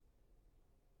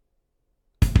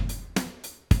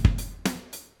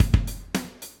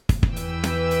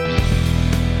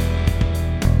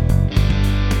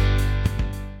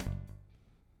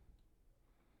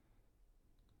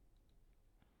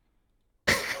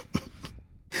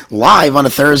Live on a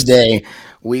Thursday.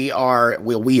 We are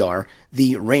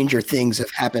the Ranger Things Have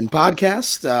Happened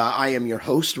podcast. I am your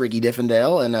host, Ricky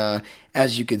Diffendale, and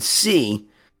as you can see,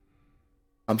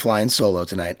 I'm flying solo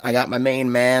tonight. I got my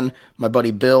main man, my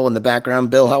buddy Bill, in the background.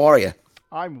 Bill, how are you?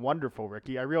 I'm wonderful,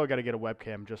 Ricky. I really got to get a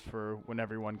webcam just for when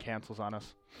everyone cancels on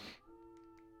us.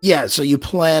 Yeah, so you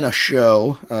plan a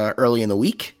show early in the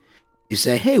week. You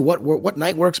say, hey, what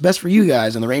night works best for you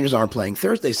guys? And the Rangers aren't playing.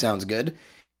 Thursday sounds good.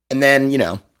 And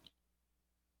then,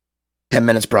 10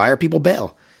 minutes prior, people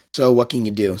bail. So what can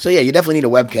you do? So yeah, you definitely need a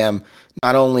webcam,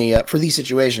 not only for these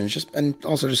situations, and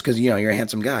also just because you're a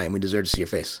handsome guy and we deserve to see your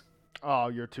face. Oh,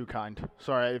 you're too kind.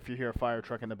 Sorry if you hear a fire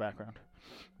truck in the background.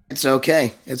 It's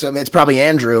okay. It's probably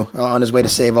Andrew on his way to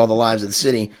save all the lives of the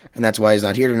city, and that's why he's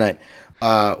not here tonight.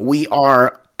 We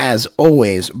are, as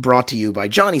always, brought to you by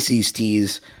Johnny C's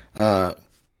Tees.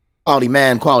 Quality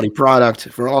man, quality product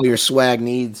for all your swag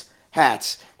needs.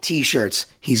 Hats, T-shirts,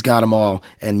 he's got them all.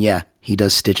 And yeah, he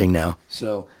does stitching now.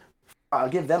 So I'll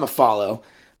give them a follow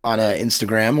on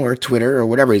Instagram or Twitter or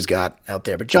whatever he's got out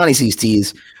there. But Johnny C's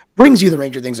Tees brings you the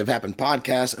Ranger Things Have Happened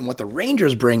podcast. And what the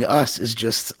Rangers bring us is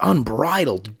just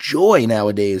unbridled joy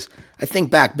nowadays. I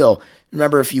think back, Bill,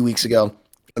 remember a few weeks ago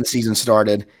when the season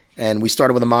started and we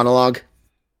started with a monologue?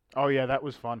 Oh, yeah, that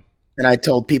was fun. And I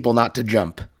told people not to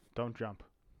jump. Don't jump.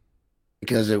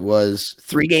 Because it was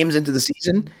 3 games into the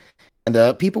season,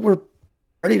 and people were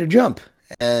ready to jump,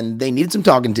 and they needed some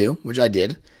talking to, which I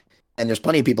did. And there's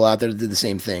plenty of people out there that did the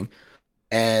same thing.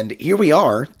 And here we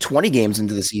are, 20 games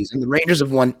into the season. The Rangers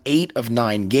have won 8 of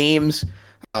 9 games.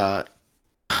 Oh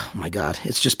my God,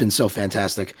 it's just been so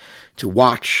fantastic to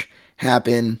watch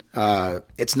happen.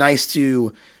 It's nice to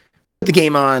put the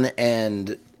game on,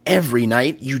 and every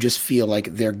night you just feel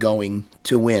like they're going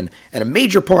to win. And a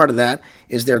major part of that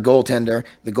is their goaltender,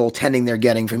 the goaltending they're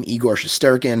getting from Igor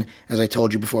Shesterkin. As I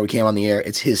told you before we came on the air,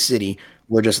 it's his city.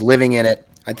 We're just living in it.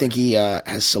 I think he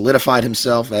has solidified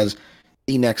himself as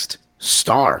the next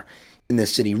star in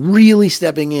this city, really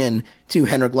stepping in to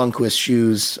Henrik Lundqvist's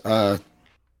shoes,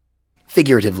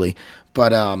 figuratively.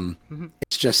 But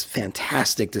it's just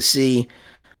fantastic to see.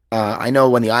 I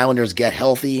know when the Islanders get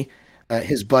healthy,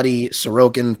 his buddy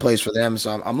Sorokin plays for them,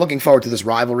 so I'm looking forward to this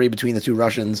rivalry between the two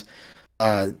Russians.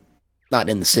 Not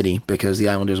in the city, because the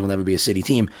Islanders will never be a city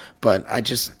team, but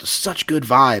such good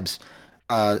vibes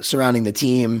surrounding the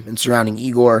team and surrounding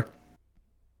Igor,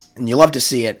 and you love to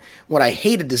see it. What I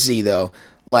hated to see, though,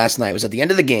 last night was at the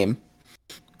end of the game,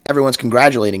 everyone's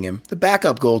congratulating him. The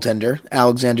backup goaltender,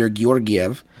 Alexander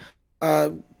Georgiev,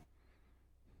 I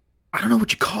don't know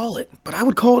what you call it, but I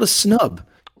would call it a snub.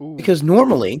 Ooh. Because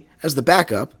normally, as the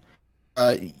backup,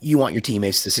 you want your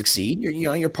teammates to succeed.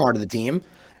 You're part of the team.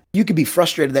 You could be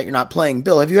frustrated that you're not playing.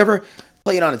 Bill, have you ever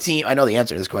played on a team? I know the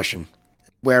answer to this question,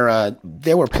 where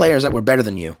there were players that were better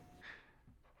than you.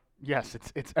 Yes,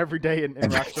 it's every day in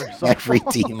wrestling. Every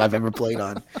team I've ever played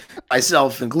on,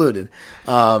 myself included.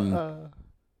 But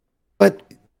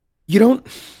you don't.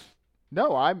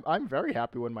 No, I'm very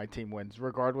happy when my team wins,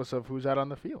 regardless of who's out on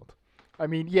the field. I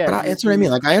mean, yeah. But that's what I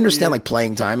mean. Like, I understand like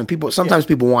playing time, and sometimes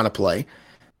people want to play.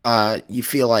 You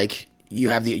feel like you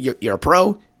have you're a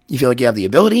pro. You feel like you have the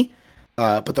ability,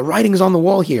 but the writing's on the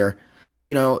wall here.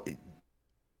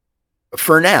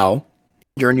 For now,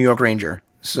 you're a New York Ranger,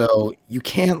 so you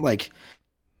can't like.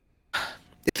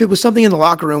 If it was something in the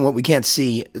locker room what we can't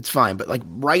see, it's fine. But like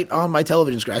right on my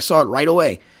television screen, I saw it right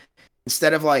away.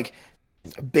 Instead of like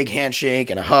a big handshake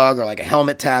and a hug or like a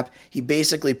helmet tap, he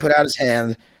basically put out his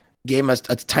hand, gave him a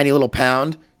tiny little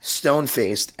pound,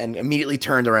 stone-faced, and immediately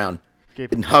turned around.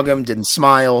 Didn't hug him, didn't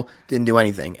smile, didn't do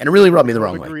anything. And it really rubbed me the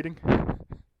wrong way.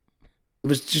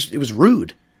 It was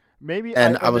rude. Maybe,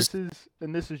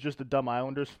 this is just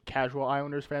a casual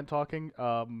Islanders fan talking.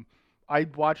 I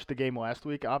watched the game last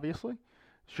week, obviously.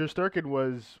 Shesterkin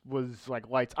was like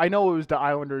lights. I know it was the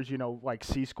Islanders, like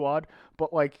C squad,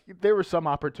 but like there were some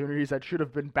opportunities that should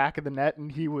have been back of the net, and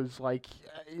he was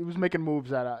making moves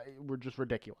that were just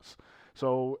ridiculous.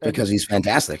 So because he's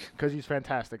fantastic.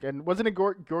 And wasn't it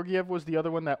Georgiev was the other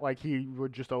one that like he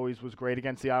would just always was great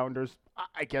against the Islanders?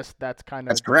 I guess that's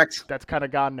correct. That's kind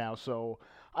of gone now. So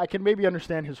I can maybe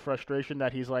understand his frustration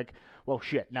that he's like, well,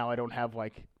 shit. Now I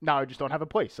just don't have a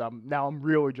place. Now I'm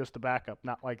really just a backup,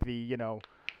 not like the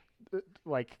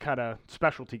like kind of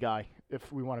specialty guy.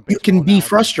 If we want to, you can be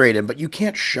frustrated, but you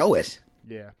can't show it.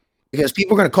 Yeah, because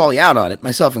people are going to call you out on it,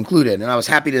 myself included. And I was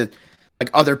happy to. Like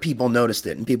other people noticed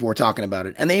it and people were talking about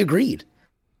it and they agreed.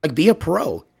 Like, be a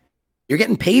pro. You're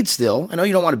getting paid still. I know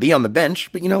you don't want to be on the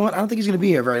bench, but you know what? I don't think he's going to be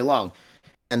here very long.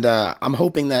 And I'm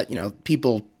hoping that,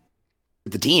 people,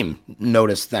 the team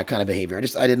noticed that kind of behavior.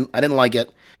 I didn't like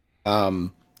it.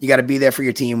 You got to be there for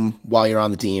your team while you're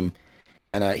on the team.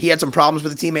 And he had some problems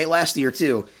with a teammate last year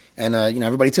too. And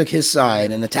everybody took his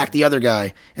side and attacked the other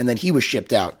guy, and then he was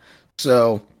shipped out.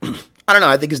 So I don't know.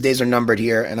 I think his days are numbered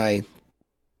here, and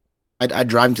I'd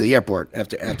drive him to the airport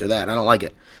after that. I don't like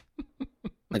it.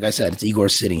 Like I said, it's Igor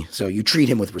City, so you treat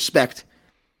him with respect.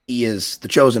 He is the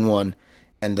chosen one,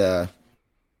 and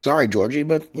sorry, Georgie,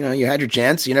 but you had your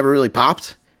chance. You never really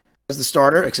popped as the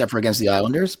starter, except for against the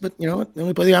Islanders. But you know what? They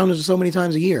only play the Islanders so many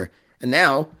times a year, and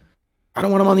now I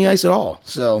don't want him on the ice at all.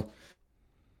 So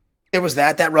there was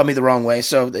that. That rubbed me the wrong way.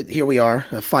 So here we are,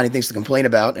 finding things to complain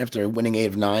about after winning 8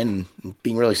 of 9 and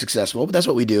being really successful. But that's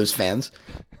what we do as fans.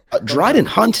 Dryden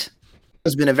Hunt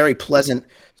has been a very pleasant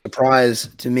surprise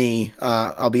to me.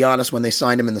 I'll be honest, when they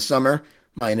signed him in the summer,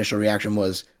 my initial reaction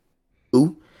was,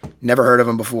 ooh, never heard of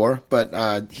him before.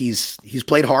 But he's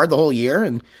played hard the whole year,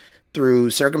 and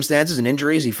through circumstances and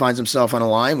injuries, he finds himself on a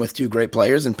line with 2 great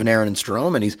players in Panarin and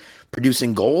Strome, and he's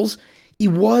producing goals. He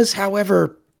was,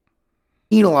 however,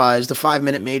 penalized a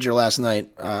 5-minute major last night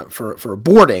for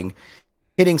boarding,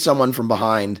 hitting someone from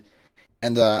behind.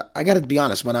 And I got to be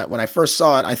honest, when I first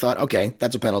saw it, I thought, okay,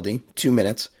 that's a penalty, 2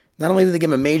 minutes. Not only did they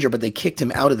give him a major, but they kicked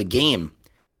him out of the game.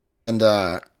 And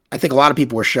I think a lot of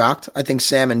people were shocked. I think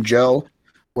Sam and Joe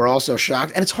were also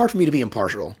shocked. And it's hard for me to be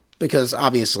impartial because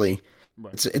obviously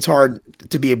it's hard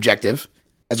to be objective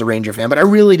as a Ranger fan. But I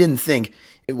really didn't think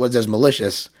it was as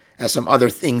malicious as some other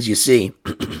things you see.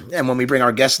 And when we bring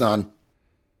our guest on,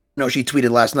 she tweeted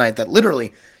last night that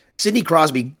literally Sidney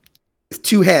Crosby, with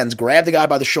 2 hands, grabbed the guy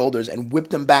by the shoulders and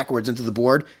whipped him backwards into the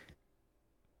board.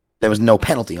 There was no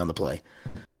penalty on the play.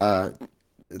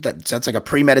 That's like a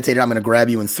premeditated, I'm going to grab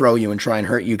you and throw you and try and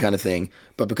hurt you kind of thing.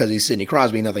 But because he's Sidney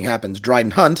Crosby, nothing happens.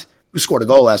 Dryden Hunt, who scored a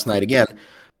goal last night again,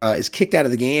 is kicked out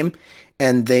of the game.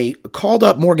 And they called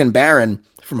up Morgan Barron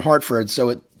from Hartford,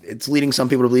 so it's leading some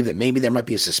people to believe that maybe there might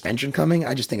be a suspension coming.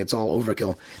 I just think it's all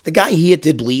overkill. The guy he hit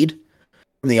did bleed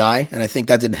from the eye, and I think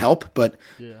that didn't help, but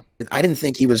I didn't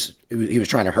think he was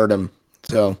trying to hurt him.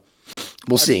 So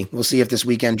we'll see. We'll see if this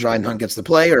weekend Dryden Hunt gets to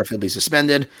play or if he'll be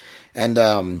suspended.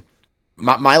 And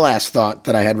my last thought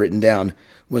that I had written down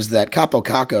was that Capo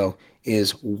Caco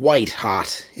is white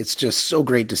hot. It's just so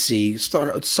great to see.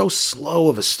 It's so slow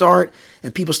of a start,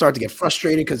 and people start to get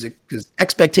frustrated because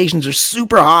expectations are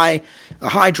super high. A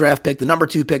high draft pick, the number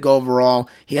 2 pick overall.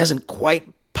 He hasn't quite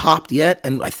popped yet,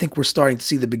 and I think we're starting to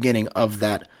see the beginning of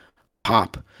that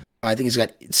pop. I think he's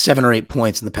got 7 or 8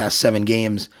 points in the past 7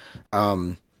 games.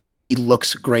 He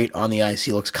looks great on the ice.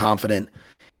 He looks confident,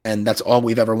 and that's all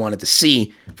we've ever wanted to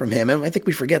see from him. And I think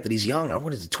we forget that he's young.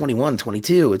 What is it, 21,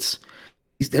 22?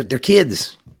 They're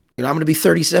kids. I'm going to be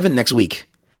 37 next week.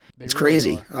 It's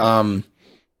crazy.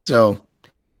 So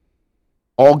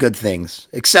all good things,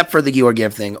 except for the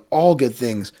Georgiev thing. All good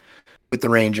things with the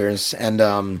Rangers,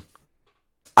 and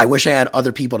I wish I had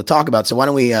other people to talk about. So why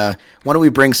don't we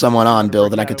bring someone on, Bill,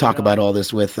 that I could talk about all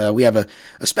this with? We have a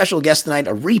special guest tonight,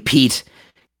 a repeat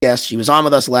guest. She was on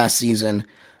with us last season.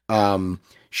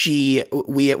 We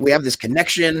have this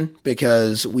connection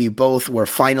because we both were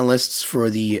finalists for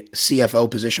the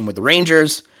CFO position with the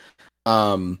Rangers.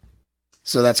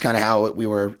 So that's kind of how we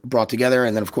were brought together.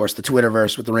 And then, of course, the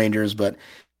Twitterverse with the Rangers. But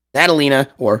Natalina,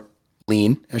 or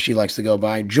Lean, as she likes to go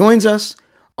by, joins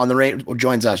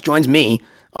me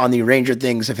on the Ranger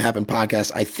Things Have Happened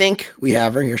podcast. I think we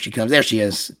have her. Here she comes. There she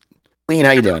is. Lean,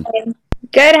 how you doing?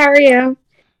 Good. How are you?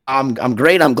 I'm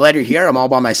great. I'm glad you're here. I'm all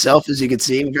by myself, as you can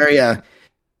see. Very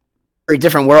very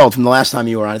different world from the last time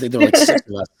you were on. I think there were like 6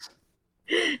 of us.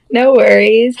 No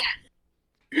worries.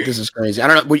 This is crazy. I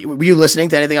don't know. Were you listening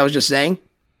to anything I was just saying?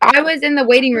 I was in the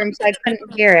waiting room, so I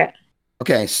couldn't hear it.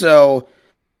 Okay, so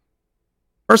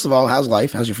first of all, how's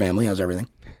life? How's your family? How's everything?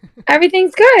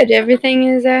 Everything's good. Everything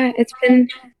is. It's been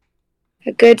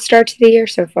a good start to the year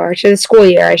so far. To the school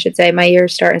year, I should say. My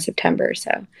years start in September,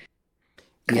 so.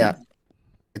 Yeah,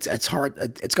 it's hard.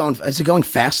 It's going. Is it going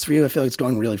fast for you? I feel like it's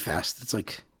going really fast. It's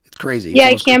crazy. Yeah,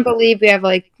 I can't believe we have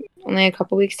only a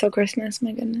couple weeks till Christmas.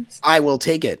 My goodness. I will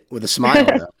take it with a smile,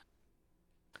 though.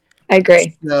 I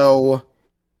agree. So,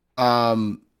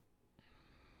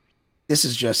 this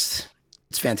is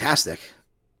it's fantastic.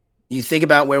 You think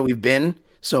about where we've been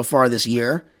so far this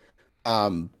year,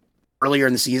 earlier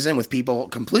in the season with people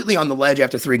completely on the ledge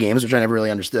after 3 games, which I never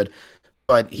really understood.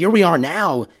 But here we are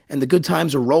now, and the good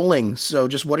times are rolling. So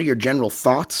just what are your general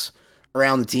thoughts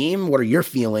around the team? What are your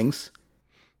feelings?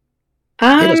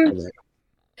 Well,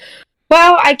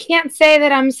 I can't say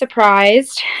that I'm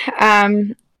surprised,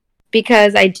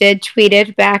 because I did tweet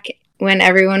it back when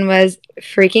everyone was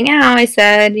freaking out. I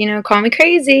said, call me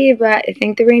crazy, but I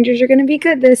think the Rangers are going to be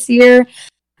good this year.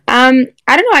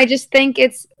 I don't know. I just think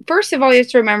it's, first of all, you have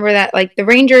to remember that like the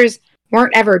Rangers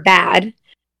weren't ever bad.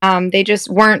 They just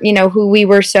weren't, who we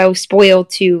were so spoiled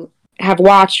to have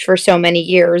watched for so many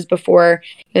years before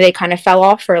they kind of fell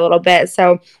off for a little bit.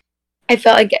 So I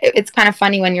felt like it's kind of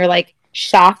funny when you're like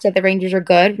shocked that the Rangers are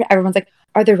good. Everyone's like,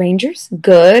 "Are the Rangers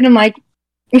good?" I'm like,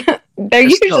 they're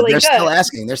usually good. They're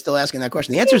still asking that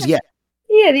question. The answer is yes.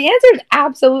 Yeah, the answer is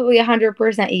absolutely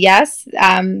 100% yes.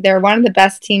 They're one of the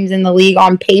best teams in the league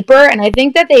on paper, and I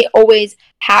think that they always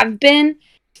have been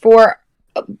for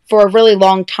a really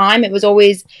long time. It was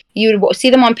always, you'd see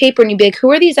them on paper and you'd be like,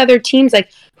 who are these other teams? Like,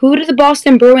 who do the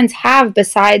Boston Bruins have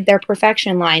beside their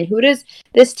perfection line? Who does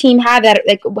this team have that,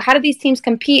 like, how do these teams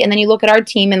compete? And then you look at our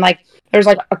team and like, there's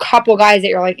like a couple guys that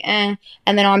you're like, eh.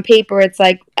 And then on paper, it's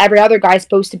like every other guy's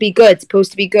supposed to be good.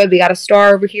 We got a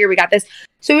star over here. We got this.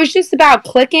 So it was just about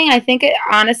clicking. I think it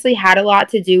honestly had a lot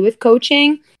to do with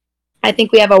coaching. I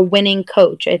think we have a winning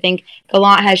coach. I think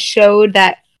Gallant has showed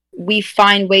that we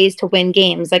find ways to win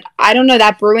games. Like, I don't know,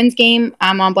 that Bruins game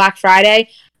on Black Friday,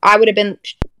 I would have been,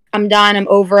 I'm done, I'm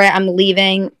over it, I'm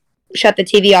leaving, shut the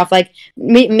TV off. Like,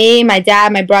 me, my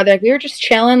dad, my brother, like, we were just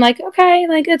chilling, like, okay,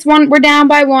 like, it's one, we're down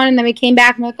by one, and then we came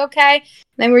back, and we're like, okay, and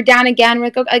then we're down again, we're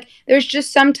like, okay, like, there's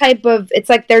just some type of, it's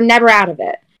like they're never out of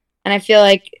it. And I feel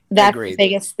like that's the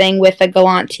biggest thing with the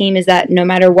Gallant team is that no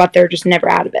matter what, they're just never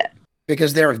out of it.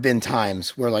 Because there have been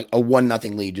times where like a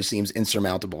 1-0 lead just seems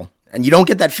insurmountable. And you don't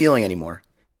get that feeling anymore.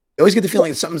 You always get the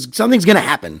feeling that something's going to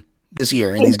happen this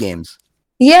year in these games.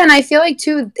 Yeah, and I feel like,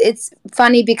 too, it's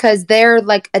funny because they're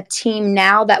like a team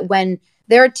now that when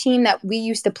they're a team that we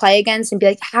used to play against and be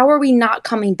like, how are we not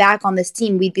coming back on this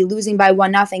team? We'd be losing by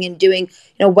 1-0 and doing,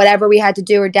 whatever we had to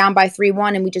do or down by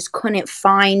 3-1, and we just couldn't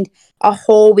find a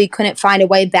hole. We couldn't find a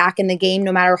way back in the game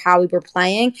no matter how we were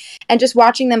playing. And just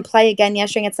watching them play again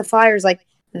yesterday against the Flyers, like,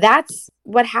 that's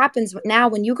what happens now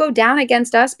when you go down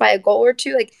against us by a goal or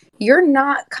two. Like, you're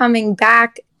not coming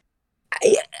back.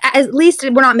 At least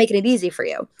we're not making it easy for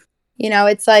you.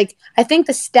 It's like, I think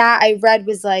the stat I read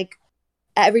was like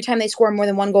every time they score more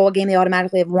than one goal a game, they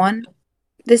automatically have won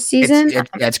this season.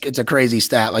 It's a crazy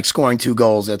stat. Like scoring 2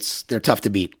 goals, they're tough to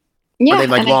beat. Yeah, or they've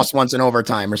like lost once in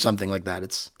overtime or something like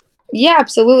that. Yeah,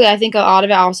 absolutely. I think a lot of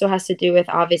it also has to do with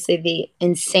obviously the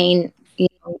insane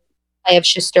play of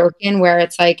Shesterkin, where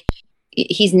it's like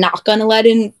he's not going to let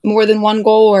in more than one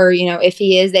goal, or if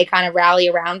he is, they kind of rally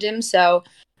around him. So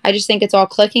I just think it's all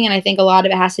clicking, and I think a lot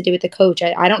of it has to do with the coach.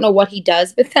 I don't know what he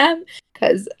does with them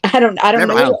because I don't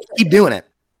know. Keep doing it,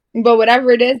 but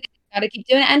whatever it is, got to keep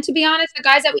doing it. And to be honest, the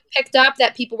guys that we picked up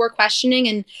that people were questioning,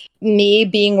 and me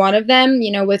being one of them,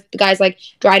 with guys like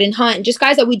Dryden Hunt, just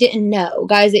guys that we didn't know,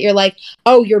 guys that you're like,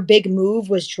 oh, your big move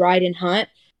was Dryden Hunt.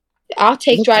 I'll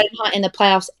take Dryden Hunt in the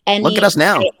playoffs any Look at us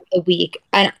now. day of the week.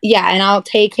 And I'll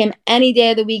take him any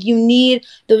day of the week. You need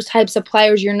those types of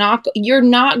players. You're not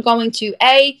going to,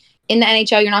 in the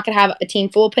NHL, you're not going to have a team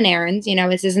full of Panarins.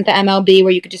 This isn't the MLB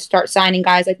where you could just start signing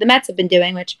guys like the Mets have been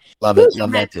doing, which love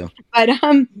that too.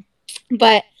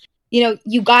 But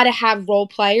you got to have role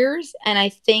players, and I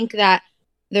think that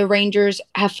the Rangers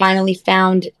have finally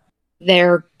found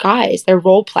their guys, their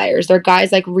role players. They're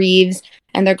guys like Reeves,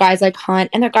 and they're guys like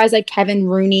Hunt, and they're guys like Kevin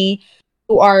Rooney,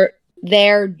 who are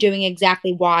there doing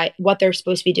exactly what they're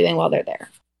supposed to be doing while they're there.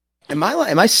 Am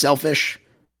I selfish?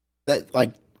 That, like,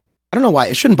 I don't know why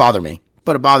it shouldn't bother me,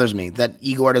 but it bothers me that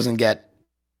Igor doesn't get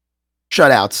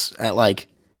shutouts at like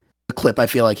the clip I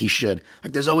feel like he should.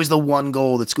 Like, there's always the one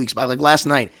goal that squeaks by. Like last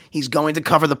night, he's going to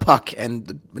cover the puck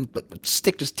and the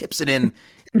stick just tips it in.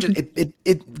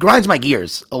 It grinds my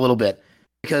gears a little bit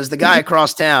because the guy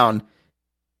across town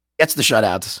gets the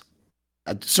shutouts,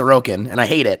 Sorokin, and I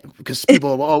hate it because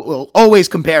people will always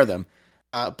compare them.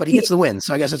 But he gets the win,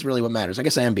 so I guess that's really what matters. I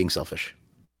guess I am being selfish.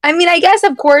 I mean, I guess,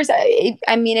 of course,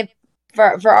 I mean, if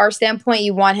for our standpoint,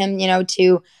 you want him,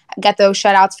 to get those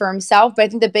shutouts for himself. But I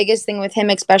think the biggest thing with him,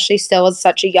 especially still as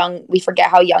such a young, we forget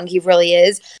how young he really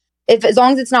is. As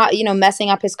long as it's not, messing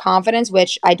up his confidence,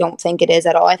 which I don't think it is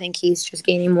at all. I think he's just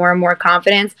gaining more and more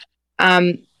confidence.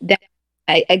 Then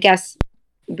I guess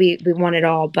we won it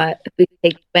all. But if we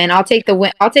take the win, I'll take the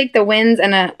win. I'll take the wins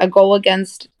and a goal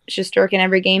against Shesterkin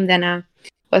every game than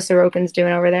what Sorokin's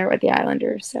doing over there with the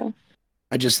Islanders. So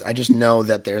I just know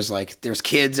that there's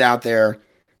kids out there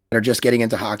that are just getting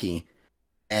into hockey,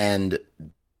 and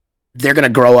they're gonna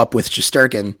grow up with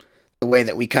Shesterkin the way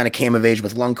that we kind of came of age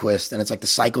with Lundqvist, and it's like the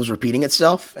cycle's repeating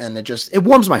itself, and it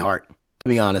warms my heart, to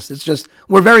be honest. It's just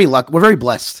we're very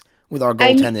blessed with our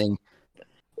goaltending.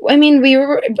 I mean, we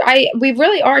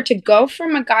really are, to go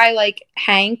from a guy like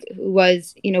Hank, who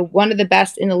was, one of the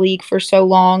best in the league for so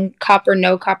long, cup or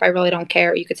no cup, I really don't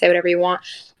care. You could say whatever you want.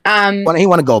 He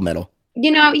won a gold medal.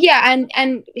 Yeah,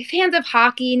 and fans of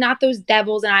hockey, not those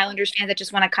Devils and Islanders fans that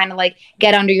just want to kind of like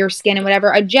get under your skin and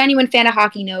whatever. A genuine fan of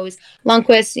hockey knows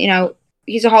Lundqvist,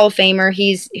 he's a Hall of Famer.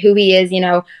 He's who he is,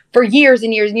 for years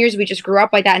and years and years. We just grew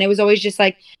up like that. And it was always just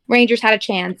like Rangers had a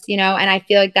chance, and I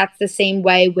feel like that's the same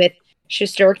way with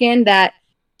Shesterkin, that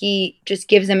he just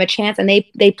gives them a chance and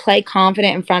they play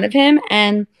confident in front of him.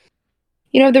 And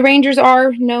the Rangers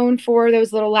are known for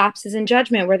those little lapses in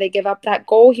judgment where they give up that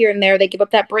goal here and there. They give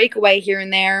up that breakaway here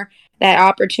and there, that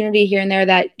opportunity here and there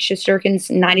that Shesterkin's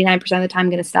 99% of the time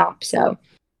going to stop. So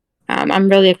I'm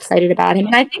really excited about him.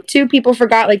 And I think, too, people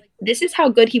forgot, this is how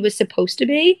good he was supposed to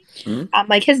be.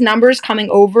 Mm-hmm. His numbers coming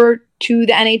over to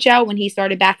the NHL when he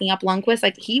started backing up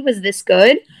Lundqvist, he was this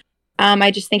good.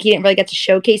 I just think he didn't really get to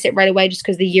showcase it right away just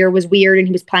because the year was weird and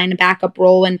he was playing a backup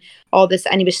role and all this.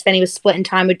 And he was splitting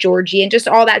time with Georgie and just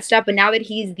all that stuff. But now that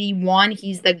he's the one,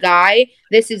 he's the guy,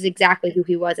 this is exactly who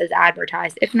he was as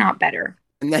advertised, if not better.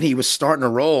 And then he was starting to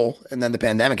roll, and then the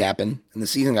pandemic happened and the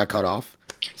season got cut off.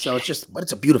 So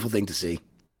it's a beautiful thing to see.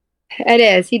 It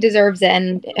is. He deserves it.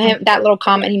 And that little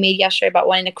comment he made yesterday about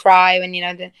wanting to cry when,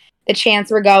 the chants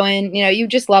were going, you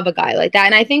just love a guy like that.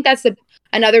 And I think that's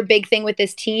another big thing with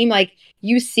this team.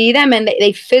 You see them and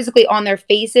they physically on their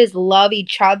faces love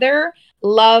each other,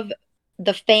 love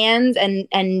the fans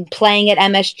and playing at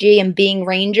MSG and being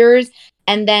Rangers.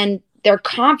 And then their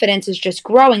confidence is just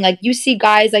growing. You see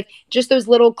guys, just those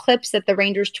little clips that the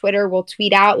Rangers Twitter will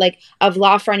tweet out, of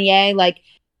Lafreniere,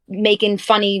 making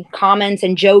funny comments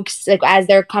and jokes, as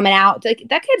they're coming out.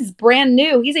 That kid's brand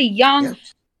new. He's a young,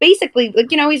 basically,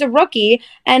 he's a rookie,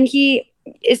 and he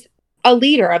is a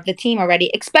leader of the team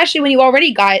already, especially when you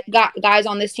already got guys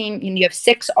on this team. You have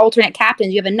 6 alternate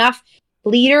captains. You have enough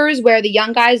leaders where the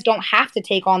young guys don't have to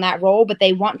take on that role, but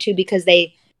they want to because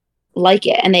they like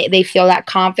it and they feel that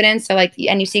confidence. So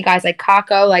and you see guys like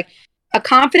Kakko, a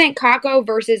confident Kakko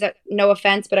versus no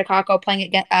offense, but a Kakko playing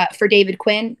against for David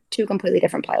Quinn, 2 completely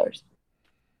different players.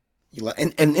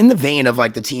 And in the vein of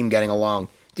the team getting along,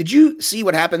 did you see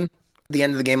what happened at the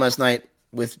end of the game last night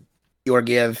with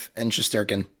Georgiev and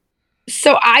Shesterkin?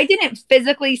 So I didn't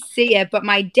physically see it, but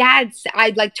my dad,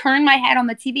 I turned my head on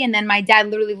the TV, and then my dad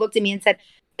literally looked at me and said,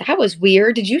 "That was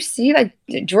weird. Did you see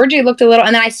Georgie looked a little?"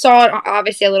 And then I saw it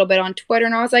obviously a little bit on Twitter,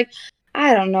 and I was like,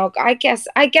 I don't know. I guess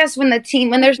when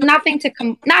there's nothing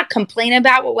to not complain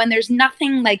about, but when there's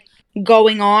nothing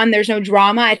going on, there's no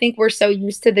drama. I think we're so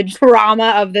used to the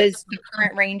drama of the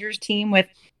current Rangers team with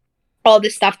all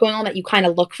this stuff going on that you kind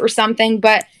of look for something.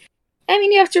 But I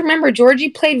mean, you have to remember Georgie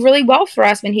played really well for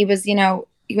us when he was,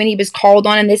 when he was called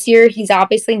on. And this year he's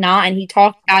obviously not. And he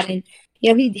talked about it.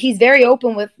 And, he's very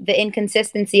open with the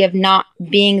inconsistency of not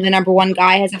being the number one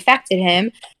guy has affected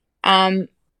him.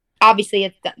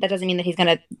 Obviously, that doesn't mean that he's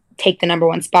going to take the number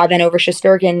one spot then over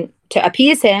Shesterkin to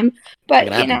appease him. But,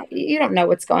 you don't know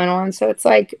what's going on. So it's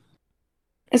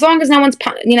as long as no one's,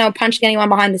 punching anyone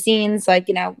behind the scenes,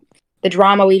 the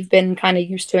drama we've been kind of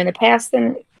used to in the past,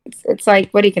 then it's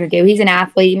what are you going to do? He's an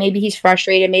athlete. Maybe he's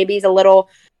frustrated. Maybe he's a little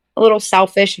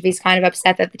selfish if he's kind of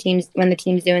upset that when the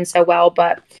team's doing so well.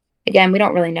 But again, we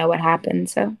don't really know what happened.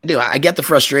 So I get the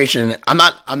frustration. I'm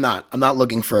not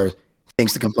looking for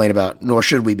things to complain about, nor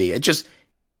should we be. It just,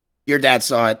 your dad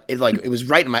saw it. It was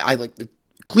right in my eye,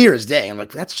 clear as day. I'm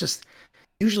like, that's just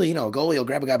usually, a goalie will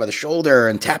grab a guy by the shoulder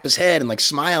and tap his head and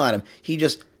smile at him. He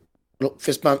just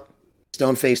fist bump,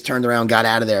 stone face, turned around, got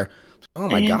out of there. Oh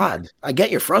my God. I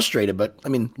get you're frustrated, but I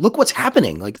mean, look what's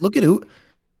happening.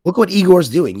 Look what Igor's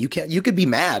doing. You could be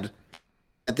mad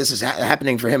that this is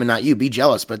happening for him and not you. Be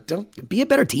jealous, but don't be a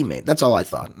better teammate. That's all I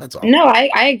thought. That's all. No,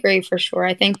 I agree for sure.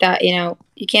 I think that,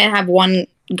 you can't have one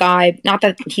guy, not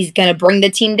that he's going to bring the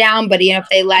team down, but if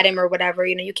they let him or whatever,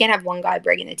 you can't have one guy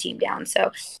bringing the team down.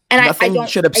 So, and nothing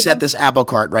should upset this apple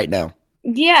cart right now.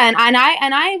 Yeah, and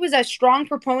I was a strong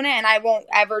proponent, and I won't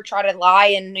ever try to lie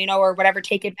and or whatever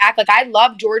take it back. I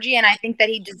love Georgie, and I think that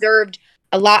he deserved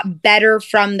a lot better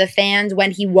from the fans when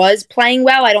he was playing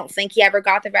well. I don't think he ever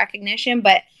got the recognition,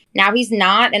 but now he's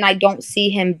not, and I don't see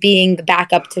him being the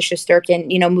backup to Shesterkin,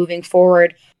 moving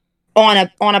forward on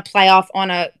a playoff, on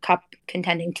a cup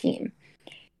contending team.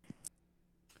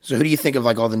 So who do you think of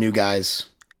all the new guys,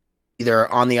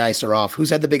 either on the ice or off?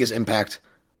 Who's had the biggest impact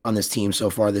on this team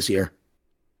so far this year?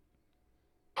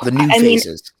 The new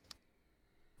faces.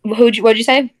 What'd you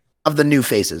say? Of the new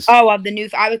faces. Oh, of the new.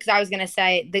 Because I was going to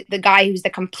say the guy who's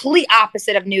the complete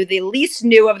opposite of new, the least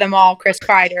new of them all, Chris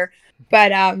Kreider.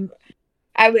 But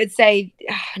I would say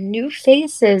new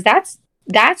faces.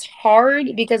 That's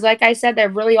hard because, like I said, they're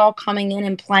really all coming in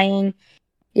and playing,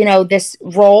 this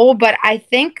role. But I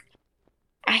think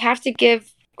I have to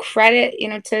give credit,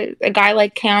 to a guy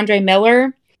like Keandre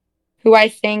Miller, who I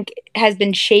think has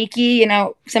been shaky,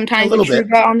 sometimes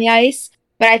intrusive on the ice.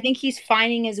 But I think he's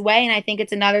finding his way, and I think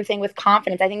it's another thing with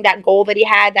confidence. I think that goal that he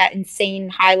had, that insane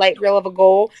highlight reel of a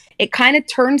goal, it kind of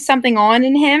turned something on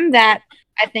in him that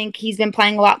I think he's been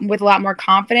playing with a lot more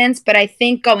confidence. But I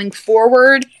think going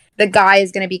forward, the guy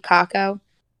is going to be Kakko.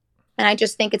 And I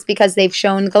just think it's because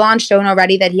Galant's shown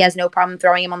already that he has no problem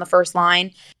throwing him on the first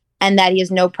line, and that he has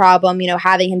no problem,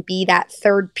 having him be that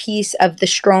third piece of the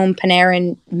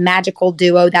Strome-Panarin magical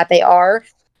duo that they are.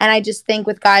 And I just think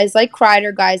with guys like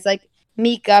Kreider, guys like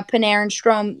Mika, Panarin,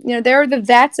 Strome, they're the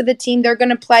vets of the team. They're going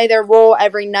to play their role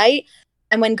every night.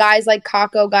 And when guys like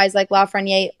Kakko, guys like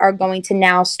Lafreniere are going to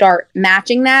now start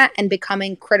matching that and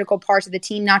becoming critical parts of the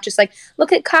team, not just like,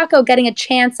 look at Kakko getting a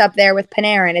chance up there with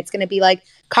Panarin. It's going to be like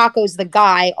Kakko's the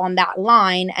guy on that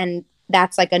line, and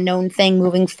that's like a known thing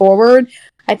moving forward.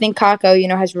 I think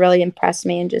Kakko, has really impressed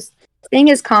me, and just seeing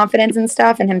his confidence and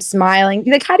stuff and him smiling.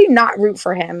 Like, how do you not root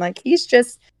for him? Like, he's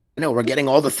just... No, we're getting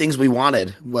all the things we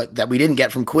wanted, that we didn't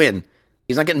get from Quinn.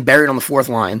 He's not getting buried on the fourth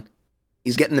line.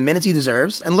 He's getting the minutes he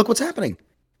deserves, and look what's happening.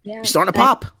 Yeah, he's starting to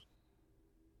pop.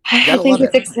 I think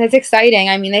it's exciting.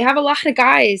 I mean, they have a lot of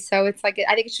guys, so it's like,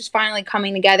 I think it's just finally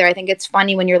coming together. I think it's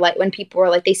funny when people are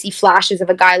like, they see flashes of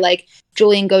a guy like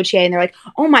Julien Gauthier, and they're like,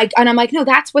 oh my, and I'm like, no,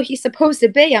 that's what he's supposed to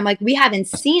be. I'm like, we haven't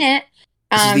seen it.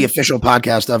 This is the official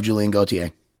podcast of Julien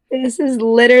Gauthier. This is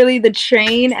literally the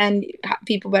train, and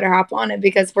people better hop on it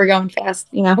because we're going fast.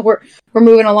 We're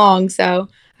moving along. So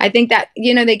I think that,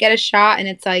 they get a shot, and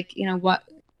it's like, what,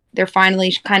 they're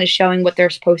finally kind of showing what they're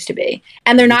supposed to be.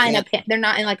 And they're not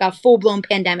in like a full-blown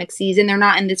pandemic season. They're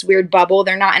not in this weird bubble.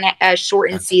 They're not in a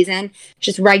shortened season,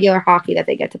 just regular hockey that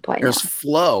they get to play. There's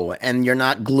flow, and you're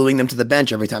not gluing them to the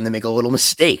bench every time they make a little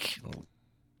mistake.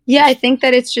 Yeah, I think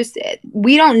that it's just,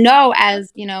 we don't know,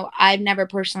 as, I've never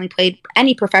personally played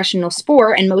any professional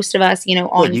sport, and most of us,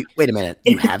 wait a minute,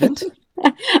 you haven't?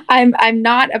 I'm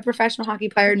not a professional hockey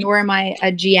player, nor am I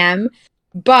a GM,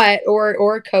 but,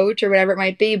 or a coach or whatever it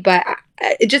might be, but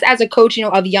just as a coach,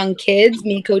 of young kids,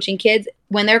 me coaching kids,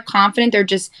 when they're confident, they're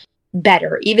just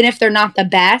better. Even if they're not the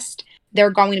best,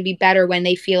 they're going to be better when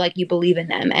they feel like you believe in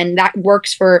them. And that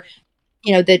works for,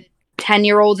 the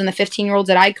 10-year-olds and the 15-year-olds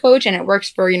that I coach, and it works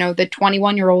for, the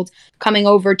 21-year-olds coming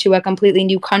over to a completely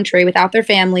new country without their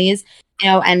families,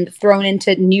 and thrown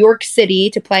into New York City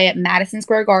to play at Madison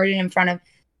Square Garden in front of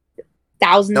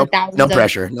thousands and thousands. No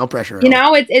pressure.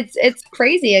 It's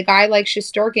crazy. A guy like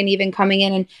Shesterkin even coming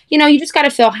in, and, you just got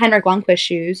to fill Henrik Lundqvist's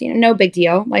shoes, no big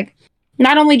deal. Like,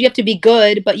 not only do you have to be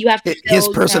good, but you have to fill, his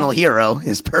personal hero.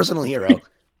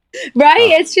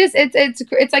 Right? It's just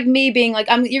it's like me being like,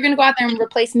 you're gonna go out there and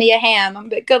replace Mia Hamm. I'm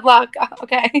like, good luck.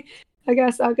 Okay, I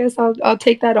guess I'll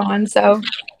take that on. So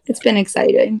it's been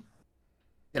exciting.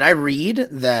 Did I read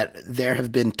that there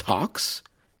have been talks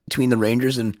between the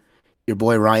Rangers and your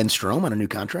boy Ryan Strome on a new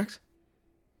contract?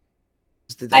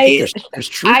 There's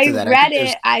truth to that. I read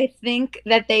it. I think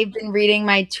that they've been reading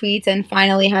my tweets and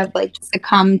finally have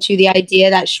succumbed to the idea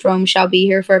that Strome shall be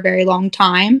here for a very long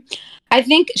time. I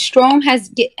think Strome has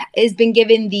been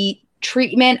given the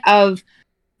treatment of,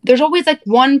 there's always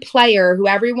one player who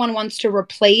everyone wants to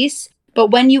replace, but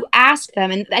when you ask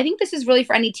them, and I think this is really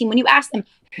for any team, when you ask them,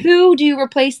 who do you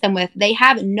replace them with? They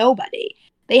have nobody.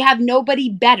 They have nobody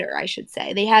better, I should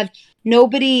say. They have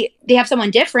nobody. They have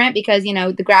someone different because,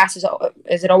 the grass is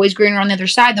it always greener on the other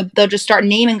side? They'll just start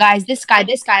naming guys, this guy.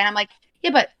 And I'm like,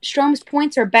 yeah, but Strome's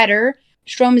points are better.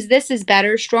 Strome's this is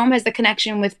better. Strome has the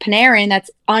connection with Panarin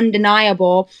that's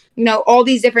undeniable. All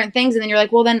these different things, and then you're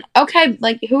like, well, then okay,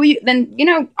 who are you? Then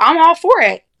I'm all for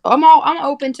it. I'm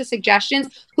open to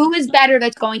suggestions. Who is better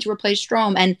that's going to replace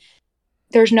Strome? And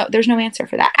there's no answer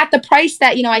for that at the price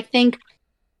that I think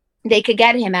they could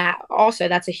get him at. Also,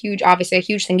 that's obviously a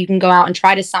huge thing. You can go out and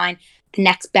try to sign the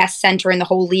next best center in the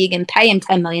whole league and pay him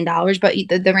 $10 million, but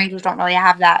the Rangers don't really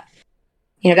have that.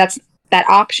 That's that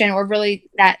option, or really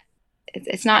that.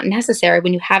 It's not necessary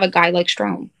when you have a guy like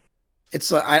Strome.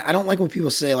 It's I don't like when people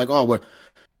say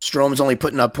Strome's only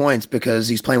putting up points because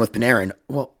he's playing with Panarin.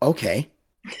 Well, okay.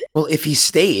 Well, if he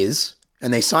stays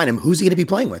and they sign him, who's he going to be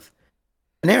playing with?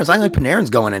 Panarin's not like Panarin's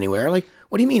going anywhere. Like,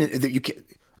 what do you mean that you can't?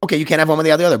 Okay, you can't have one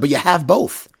without the other, but you have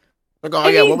both. Like,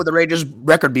 what would the Rangers'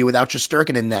 record be without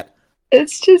Shesterkin in net?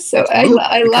 It's just so I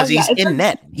love because he's in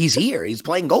net. He's here. He's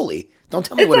playing goalie. Don't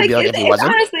tell me what it'd be like if he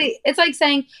wasn't. Honestly, it's like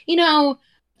saying,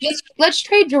 let's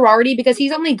trade Girardi because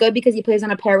he's only good because he plays on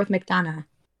a pair with McDonough.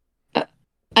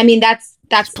 I mean, that's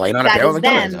playing on a pair with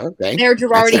McDonough. Okay. They're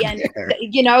Girardi and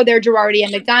they're Girardi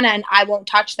and McDonough, and I won't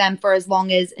touch them for as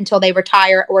long as until they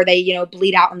retire or they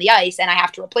bleed out on the ice, and I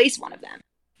have to replace one of them.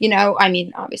 I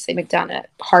mean, obviously McDonough,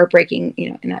 heartbreaking,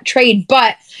 in that trade.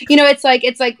 But,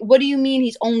 it's like, what do you mean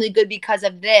he's only good because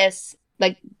of this?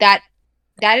 Like that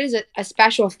is a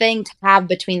special thing to have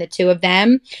between the two of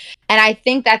them. And I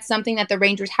think that's something that the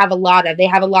Rangers have a lot of. They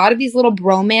have a lot of these little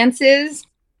bromances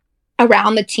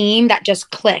around the team that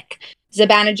just click.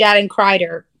 Zibanejad and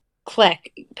Kreider,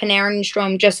 click. Panarin and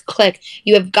Strome just click.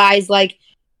 You have guys like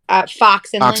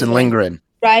Fox and Lindgren.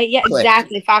 Right? Yeah, click.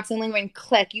 Exactly. Fox and Lindgren,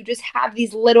 click. You just have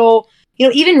these little,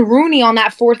 even Rooney on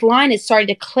that fourth line is starting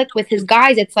to click with his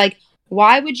guys. It's like,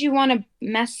 why would you want to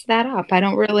mess that up? I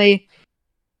don't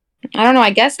know.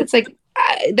 I guess it's like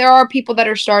there are people that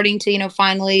are starting to,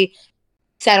 finally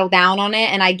settle down on it.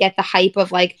 And I get the hype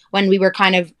of like when we were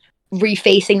kind of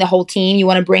refacing the whole team, you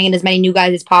want to bring in as many new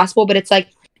guys as possible. But it's like,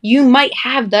 you might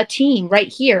have the team right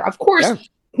here. Of course,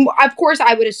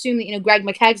 I would assume that, Greg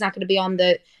McKegg's not going to be on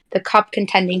the cup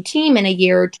contending team in a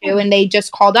year or two. And they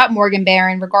just called up Morgan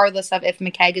Barron, regardless of if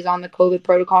McKegg is on the COVID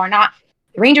protocol or not.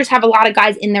 The Rangers have a lot of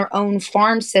guys in their own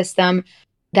farm system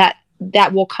that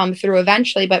will come through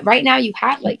eventually. But right now you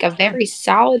have like a very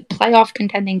solid playoff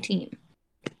contending team.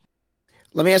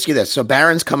 Let me ask you this. So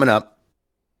Barron's coming up.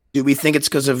 Do we think it's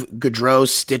because of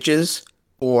Gaudreau's stitches,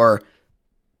 or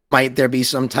might there be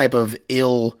some type of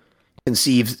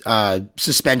ill-conceived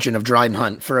suspension of Dryden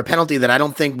Hunt for a penalty that I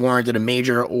don't think warranted a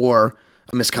major or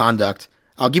a misconduct?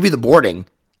 I'll give you the boarding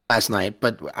last night,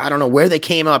 but I don't know where they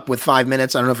came up with 5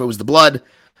 minutes. I don't know if it was the blood,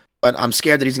 but I'm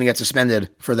scared that he's going to get suspended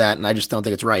for that, and I just don't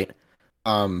think it's right.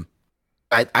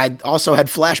 I also had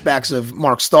flashbacks of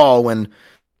Mark Stahl when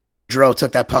Gaudreau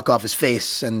took that puck off his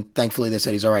face, and thankfully they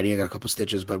said he's all right. He got a couple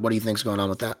stitches, but what do you think's going on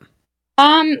with that?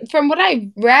 From what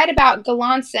I read about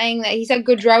Gallant saying that he said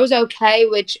Gaudreau's okay,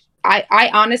 which I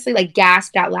honestly like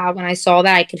gasped out loud when I saw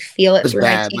that. I could feel it. It was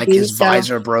bad. Like his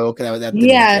visor broke. That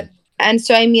yeah. And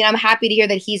so, I mean, I'm happy to hear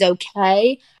that he's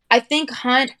okay. I think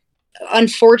Hunt,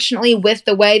 unfortunately, with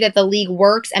the way that the league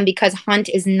works, and because Hunt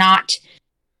is not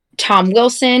Tom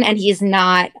Wilson, and he's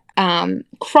not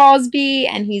Crosby,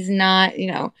 and he's not,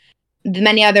 the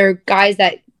many other guys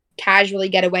that casually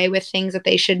get away with things that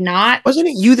they should not. Wasn't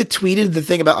it you that tweeted the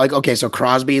thing about like, okay, so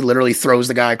Crosby literally throws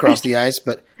the guy across the ice,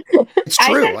 but it's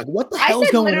true. Like, what the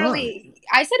hell's going on?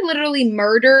 I said literally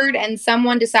murdered, and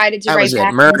someone decided to write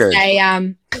back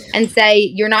and say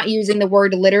you're not using the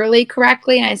word literally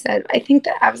correctly. And I said, I think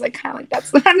that I was like kind of like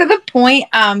that's kind of the point.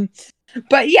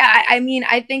 But yeah, I mean,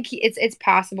 I think it's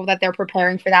possible that they're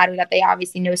preparing for that, or that they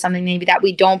obviously know something maybe that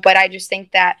we don't. But I just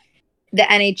think that the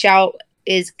NHL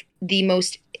is the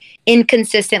most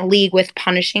inconsistent league with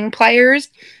punishing players,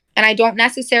 and I don't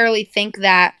necessarily think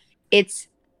that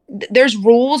there's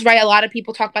rules, right? A lot of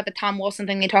people talk about the Tom Wilson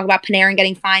thing. They talk about Panarin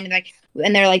getting fined,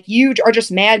 and they're like, you are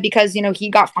just mad because he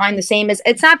got fined the same as.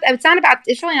 It's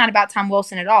really not about Tom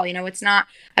Wilson at all. It's not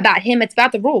about him. It's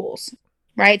about the rules,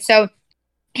 right? So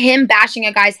him bashing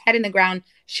a guy's head in the ground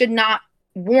should not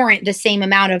warrant the same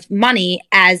amount of money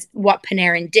as what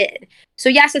Panarin did. So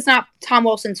yes, it's not Tom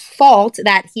Wilson's fault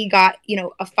that he got,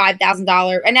 a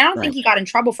 $5,000. And I don't think he got in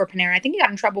trouble for Panarin. I think he got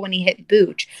in trouble when he hit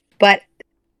Booch. But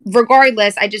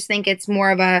regardless, I just think it's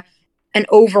more of an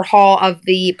overhaul of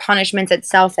the punishments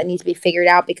itself that needs to be figured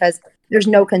out, because there's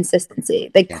no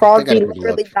consistency. Like Crosby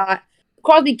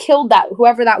Crosby killed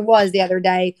whoever that was the other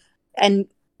day, and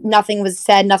nothing was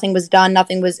said, nothing was done,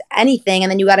 nothing was anything.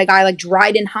 And then you got a guy like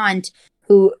Dryden Hunt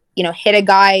who, hit a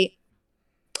guy,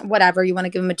 whatever, you want to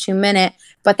give him a 2-minute,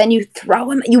 but then you throw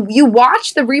him, you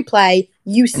watch the replay,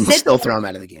 you still throw him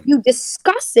out of the game. You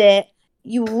discuss it,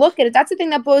 you look at it. That's the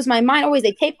thing that blows my mind. Always,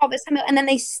 they tape all this time, and then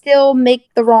they still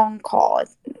make the wrong call.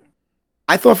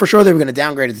 I thought for sure they were going to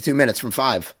downgrade it to 2 minutes from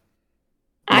 5.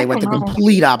 And they went the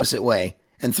complete opposite way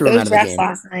and threw him out of the game.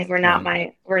 Last night were not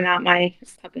my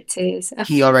cup of tea. So.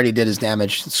 He already did his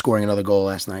damage scoring another goal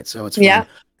last night, so it's fine. Yeah,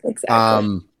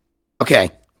 exactly.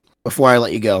 Okay, before I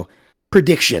let you go,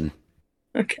 prediction.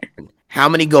 Okay. How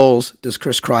many goals does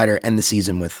Chris Kreider end the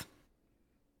season with?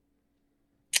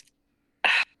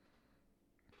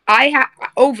 I have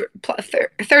over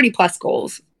 30 plus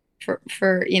goals for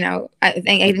I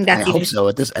think that's. I hope so.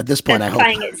 At this point, I hope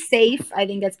playing it safe. I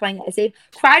think that's playing it safe.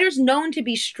 Kreider's known to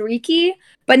be streaky,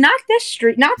 but not this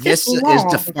streak. Not this long.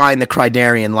 Is define the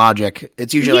Kreiderian logic.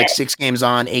 It's usually like 6 games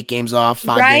on, 8 games off,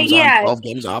 5 games on, 12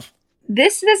 games off.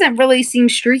 This doesn't really seem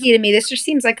streaky to me. This just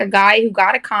seems like a guy who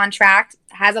got a contract,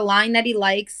 has a line that he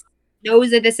likes,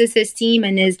 knows that this is his team,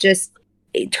 and is just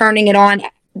turning it on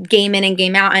game in and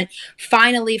game out. And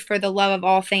finally, for the love of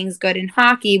all things good in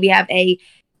hockey, we have a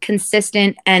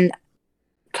consistent and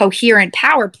coherent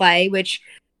power play, which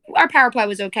our power play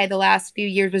was okay. The last few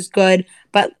years was good,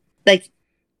 but like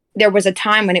there was a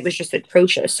time when it was just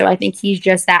atrocious. So I think he's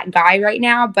just that guy right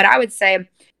now. But I would say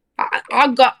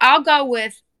I'll go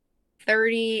with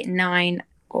 39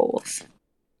 goals.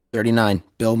 39.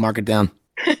 Bill, mark it down.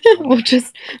 we'll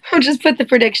just put the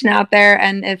prediction out there,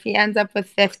 and if he ends up with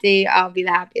 50, I'll be the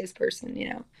happiest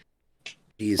person.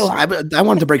 Jeez, I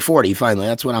wanted to break 40 finally.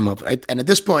 That's what I'm hoping. And at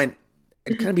this point,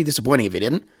 it'd kind of be disappointing if he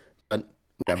didn't. But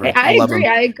whatever. I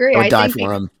agree. I would die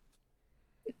for him.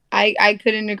 I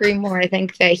couldn't agree more. I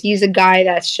think that he's a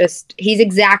guy he's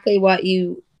exactly what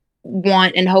you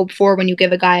want and hope for when you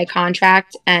give a guy a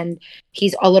contract, and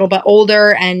he's a little bit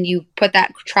older and you put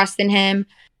that trust in him,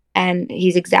 and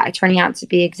he's turning out to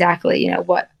be exactly,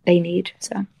 what they need.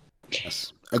 So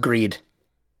yes, agreed.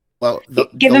 Well,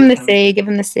 give him the C. Give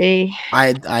him the C.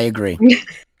 I agree.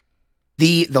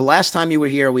 The last time you were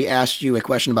here, we asked you a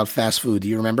question about fast food. Do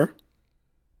you remember?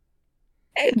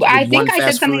 I think I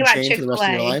said something about Chick-fil-A. For the rest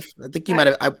of your life? I think you might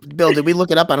have. Bill, did we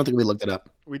look it up? I don't think we looked it up.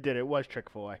 We did. It was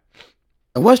Chick-fil-A.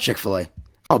 It was Chick-fil-A.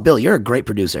 Oh, Bill, you're a great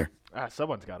producer.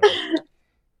 Someone's got it.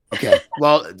 Okay.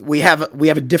 Well, we have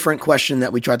a different question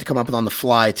that we tried to come up with on the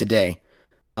fly today.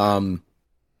 So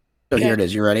here it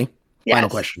is. You ready? Yes. Final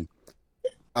question.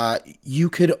 You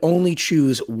could only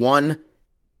choose one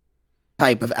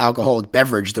type of alcoholic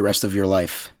beverage the rest of your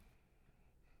life.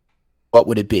 What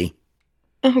would it be?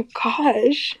 Oh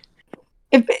gosh.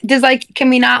 Can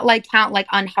we not count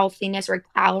unhealthiness or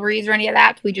calories or any of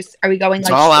that? Are we going it's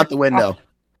all out the window.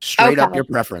 Straight up your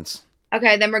preference.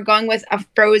 Okay, then we're going with a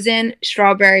frozen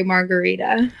strawberry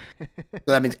margarita. So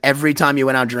that means every time you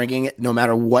went out drinking, no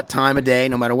matter what time of day,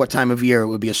 no matter what time of year, it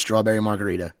would be a strawberry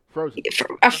margarita. Frozen.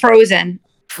 A frozen.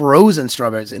 Frozen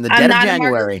strawberries in the dead of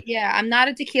January. I'm not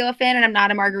a tequila fan and I'm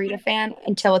not a margarita fan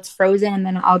until it's frozen, and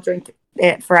then I'll drink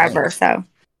it forever. So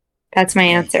that's my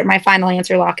answer. My final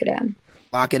answer. Lock it in.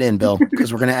 Lock it in, Bill,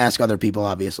 because we're going to ask other people,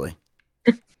 obviously.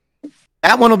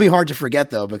 That one will be hard to forget,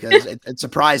 though, because it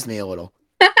surprised me a little.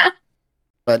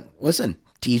 But listen,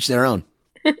 to each their own.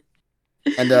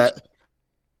 And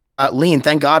Lean,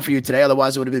 thank God for you today.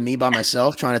 Otherwise, it would have been me by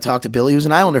myself trying to talk to Billy, who's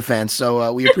an Islander fan.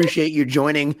 So we appreciate you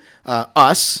joining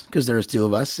us, because there's two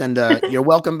of us. And you're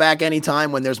welcome back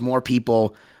anytime when there's more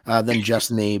people than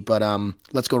just me. But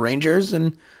let's go Rangers,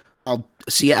 and I'll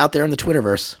see you out there in the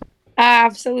Twitterverse.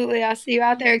 Absolutely. I'll see you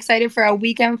out there. Excited for a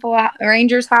weekend full of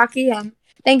Rangers hockey.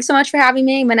 Thanks so much for having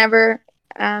me. Whenever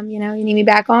you need me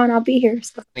back on, I'll be here.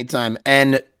 So. Anytime.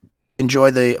 And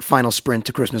enjoy the final sprint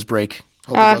to Christmas break.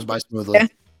 Hope it goes by smoothly. Yeah.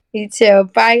 You too.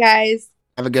 Bye, guys.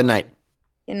 Have a good night.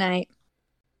 Good night.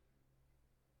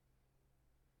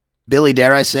 Billy,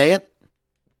 dare I say it?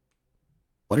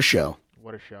 What a show.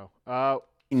 What a show.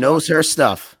 He knows her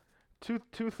stuff.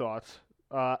 Two thoughts.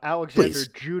 Alexander Please.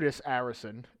 Judas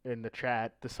Arison in the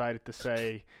chat decided to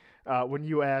say, when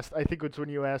you asked, I think it's when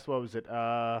you asked, what was it?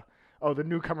 The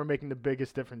newcomer making the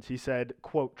biggest difference. He said,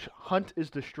 quote, "Hunt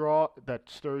is the straw that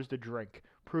stirs the drink.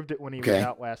 Proved it when he was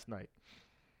out last night."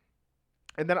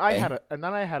 And then I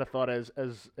had a thought as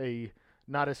a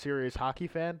not a serious hockey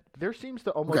fan. There seems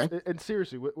to almost and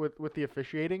seriously with the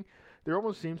officiating, there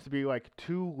almost seems to be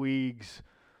two leagues.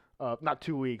 Not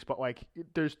 2 weeks, but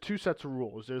there's two sets of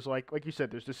rules. There's like you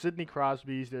said, there's the Sidney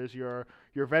Crosbys, there's your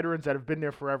veterans that have been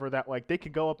there forever that they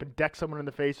could go up and deck someone in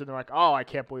the face and they're like, "Oh, I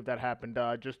can't believe that happened.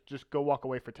 Just go walk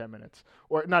away for 10 minutes."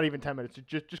 Or not even 10 minutes,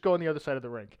 just go on the other side of the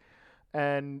rink.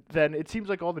 And then it seems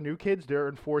like all the new kids, they're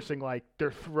enforcing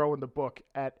they're throwing the book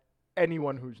at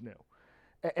anyone who's new.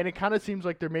 And it kind of seems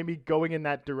like they're maybe going in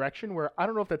that direction where I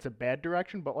don't know if that's a bad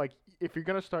direction, but if you're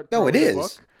going to start throwing the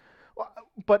book,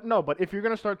 but if you're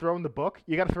gonna start throwing the book,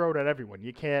 you got to throw it at everyone.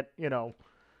 You can't,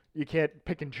 you can't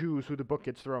pick and choose who the book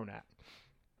gets thrown at.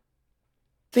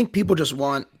 I think people just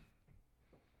want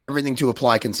everything to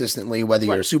apply consistently, whether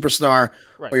you're a superstar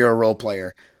or you're a role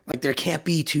player. There can't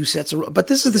be two sets of. But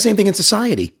this is the same thing in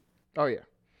society. Oh yeah,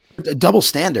 double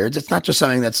standards. It's not just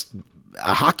something that's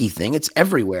a hockey thing. It's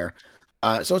everywhere.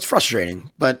 So it's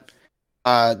frustrating, but.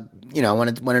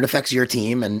 When it affects your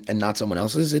team and not someone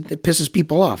else's, it pisses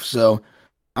people off. So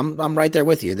I'm right there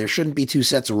with you. There shouldn't be two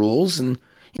sets of rules, and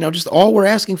just all we're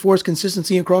asking for is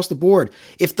consistency across the board.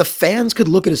 If the fans could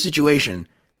look at a situation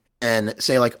and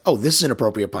say "Oh, this is an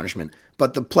appropriate punishment,"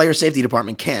 but the player safety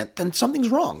department can't, then something's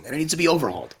wrong and it needs to be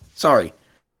overhauled. Sorry.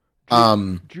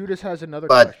 Judas has another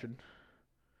question.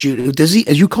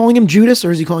 Is you calling him Judas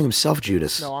or is he calling himself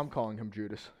Judas? No, I'm calling him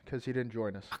Judas because he didn't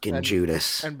join us. Fucking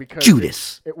Judas. And because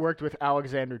Judas. It worked with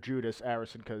Alexander Judas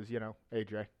Arison because,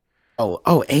 AJ. Oh,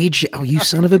 AJ. Oh, you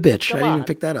son of a bitch. I didn't even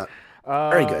pick that up.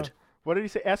 Very good. What did he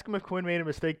say? Ask him if Quinn made a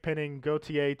mistake pinning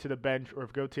Gauthier to the bench or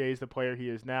if Gauthier is the player he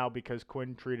is now because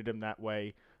Quinn treated him that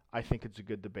way. I think it's a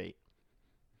good debate.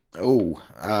 Oh,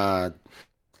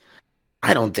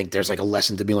 I don't think there's like a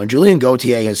lesson to be learned. Julian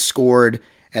Gauthier has scored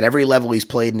at every level he's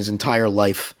played in his entire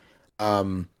life.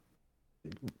 Um,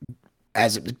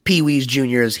 as Pee-wees,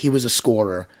 juniors, he was a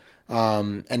scorer.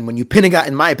 And when you pin a guy,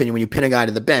 in my opinion, when you pin a guy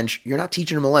to the bench, you're not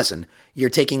teaching him a lesson. You're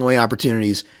taking away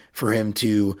opportunities for him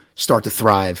to start to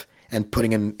thrive and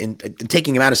putting him in, and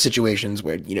taking him out of situations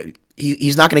where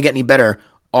he's not going to get any better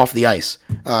off the ice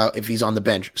if he's on the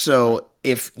bench. So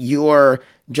if you're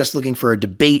just looking for a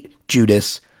debate,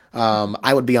 Judas,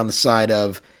 I would be on the side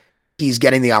of he's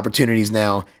getting the opportunities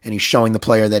now and he's showing the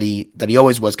player that he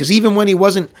always was. Because even when he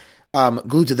wasn't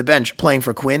glued to the bench playing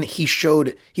for Quinn, he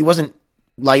showed he wasn't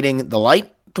lighting the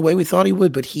light the way we thought he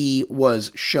would, but he was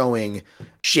showing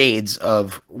shades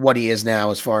of what he is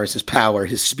now as far as his power,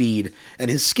 his speed,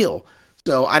 and his skill.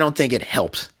 So I don't think it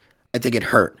helped. I think it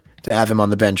hurt to have him on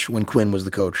the bench when Quinn was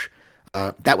the coach.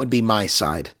 That would be my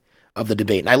side of the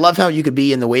debate. And I love how you could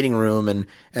be in the waiting room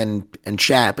and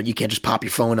chat, but you can't just pop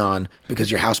your phone on because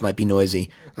your house might be noisy.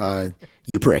 You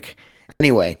prick.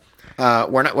 Anyway,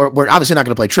 we're obviously not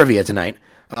going to play trivia tonight.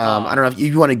 I don't know if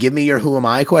you want to give me your "Who am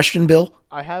I" question, Bill.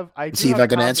 See if I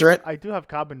can answer it. I do have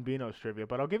Cobb and Bino's trivia,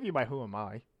 but I'll give you my "Who am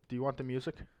I." Do you want the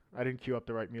music? I didn't cue up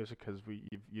the right music because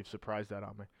you've surprised that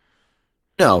on me.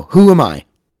 No, who am I?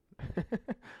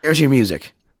 Here's your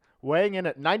music. Weighing in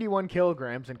at 91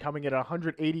 kilograms and coming in at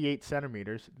 188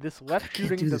 centimeters, this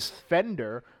left-shooting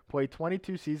defender played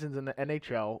 22 seasons in the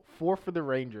NHL, 4 for the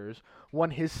Rangers,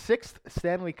 won his 6th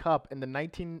Stanley Cup in the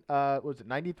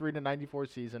 93 to 94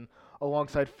 season,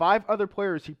 alongside 5 other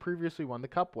players he previously won the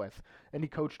Cup with, and he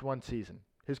coached 1 season.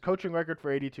 His coaching record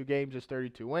for 82 games is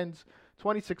 32 wins,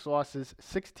 26 losses,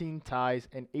 16 ties,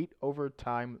 and 8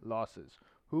 overtime losses.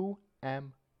 Who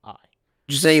am I?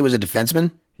 Did you say he was a defenseman?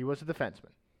 He was a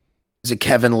defenseman. Is it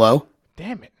Kevin Lowe?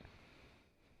 Damn it.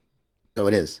 So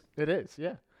it is. It is,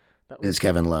 yeah. It is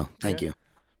Kevin Lowe. Thank you.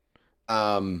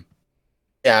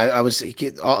 Yeah, I was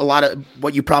a lot of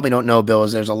what you probably don't know, Bill,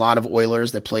 is there's a lot of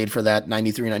Oilers that played for that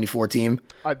 93-94 team.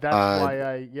 That's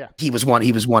why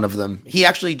he was one of them. He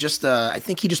actually just I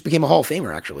think he just became a Hall of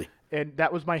Famer actually. And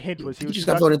that was my hint he just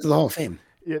got voted to the Hall of Fame.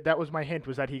 Yeah, that was my hint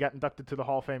was that he got inducted to the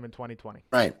Hall of Fame in 2020.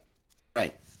 Right.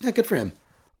 Yeah, good for him.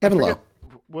 Kevin Lowe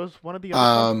was one of the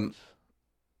other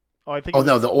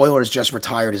no, the Oilers just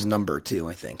retired his number too,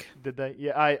 I think. Did they?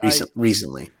 Yeah,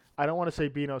 recently. I don't want to say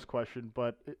Bino's question,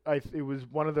 but it was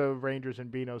one of the Rangers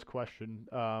and Bino's question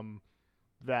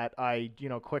that I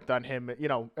clicked on him,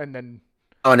 and then.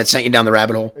 Oh, and it sent you down the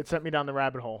rabbit hole. It sent me down the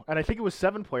rabbit hole, and I think it was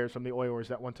 7 players from the Oilers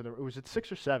that went to the. Was it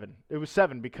 6 or 7? It was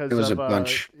 7 because it was a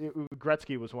bunch.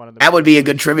 Gretzky was one of them. That would be a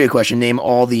good trivia question. Name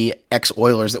all the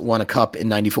ex-Oilers that won a cup in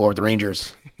 '94 with the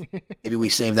Rangers. Maybe we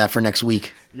save that for next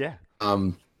week. Yeah.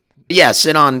 Yeah,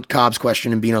 sit on Cobb's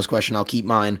question and Bino's question. I'll keep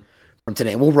mine from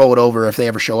today. We'll roll it over if they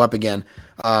ever show up again.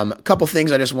 A couple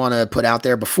things I just want to put out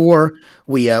there before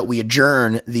we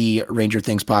adjourn the Ranger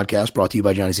Things podcast brought to you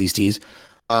by Johnny C's Tees.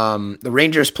 The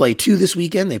Rangers play 2 this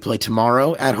weekend. They play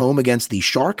tomorrow at home against the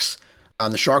Sharks.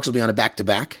 The Sharks will be on a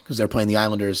back-to-back because they're playing the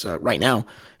Islanders right now.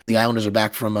 The Islanders are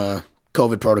back from a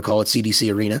COVID protocol at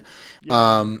CDC Arena.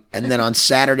 Yeah. And then on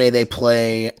Saturday, they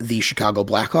play the Chicago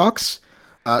Blackhawks.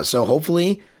 So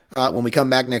hopefully when we come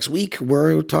back next week,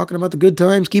 we're talking about the good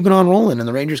times, keeping on rolling, and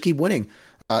the Rangers keep winning.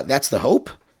 That's the hope.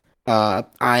 I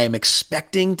am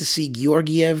expecting to see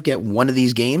Georgiev get one of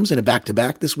these games in a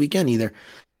back-to-back this weekend,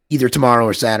 either tomorrow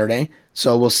or Saturday.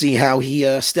 So we'll see how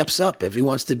he steps up. If he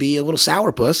wants to be a little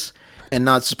sourpuss and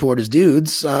not support his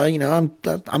dudes, I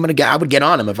would get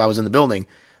on him if I was in the building.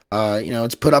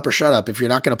 It's put up or shut up. If you're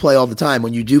not going to play all the time,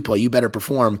 when you do play, you better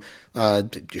perform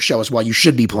to show us why you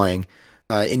should be playing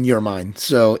in your mind.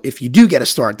 So if you do get a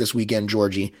start this weekend,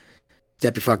 Georgie,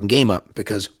 step your fucking game up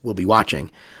because we'll be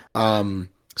watching.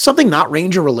 Something not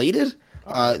Ranger related.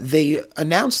 They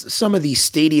announced some of the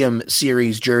Stadium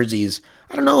Series jerseys.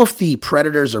 I don't know if the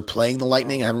Predators are playing the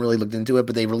Lightning. I haven't really looked into it,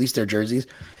 but they released their jerseys.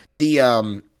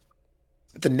 The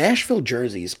Nashville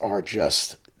jerseys are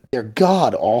they're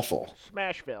god awful.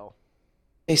 Smashville.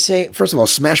 They say, first of all,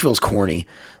 Smashville's corny.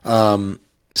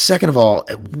 Second of all,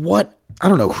 I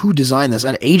don't know who designed this.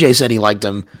 AJ said he liked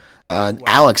them.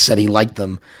 Alex said he liked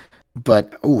them.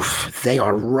 But, they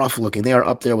are rough looking. They are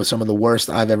up there with some of the worst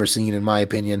I've ever seen, in my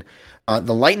opinion.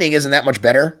 The Lightning isn't that much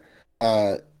better.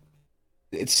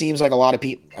 It seems like a lot of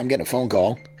people... I'm getting a phone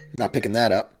call. Not picking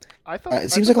that up.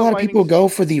 It seems like a lot of people go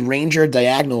for the Ranger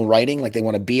diagonal writing, like they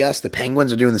want to be us. The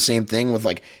Penguins are doing the same thing with,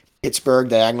 like, Pittsburgh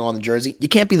diagonal on the jersey. You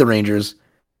can't be the Rangers.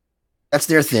 That's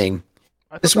their thing.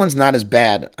 This one's not as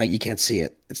bad. You can't see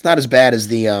it. It's not as bad as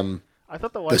the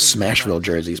Smashville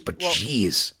jerseys, but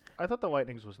jeez. I thought the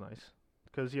Lightning's was nice.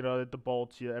 because the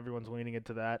bolts, everyone's leaning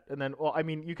into that. And then, well, I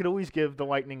mean, you could always give the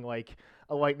Lightning like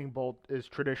a lightning bolt is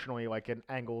traditionally like an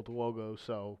angled logo,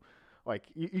 so like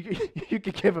you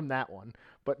could give them that one.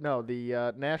 But no,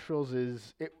 the Nashville's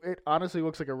it honestly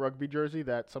looks like a rugby jersey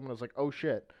that someone was like, oh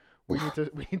shit, we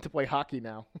need to play hockey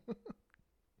now.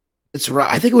 It's right.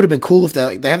 I think it would have been cool if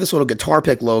they have this little guitar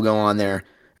pick logo on there,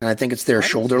 and I think it's their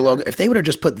shoulder logo. If they would have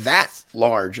just put that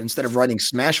large instead of writing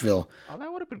Smashville. Oh,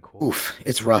 that would have been cool. Oof,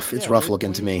 it's rough. It's rough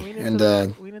looking to me. And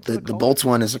the Bolts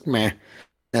one is meh.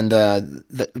 And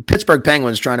the Pittsburgh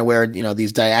Penguins trying to wear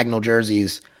these diagonal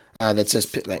jerseys that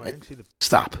says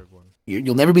stop.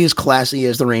 You'll never be as classy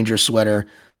as the Rangers sweater.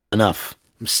 Enough.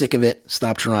 I'm sick of it.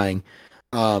 Stop trying.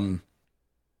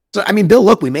 So, I mean, Bill,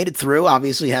 look, we made it through.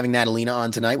 Obviously, having Natalina on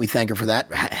tonight, we thank her for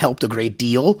that. Helped a great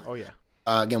deal. Oh, yeah.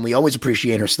 Again, we always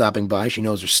appreciate her stopping by. She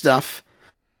knows her stuff.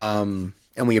 And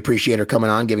we appreciate her coming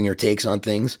on, giving her takes on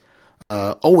things.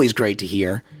 Always great to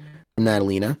hear from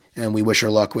Natalina. And we wish her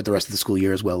luck with the rest of the school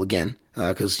year as well, again.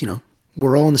 Because,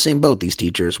 we're all in the same boat, these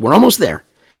teachers. We're almost there.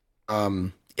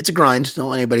 It's a grind. Don't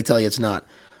let anybody tell you it's not.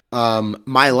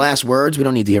 My last words, we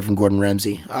don't need to hear from Gordon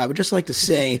Ramsay. I would just like to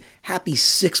say happy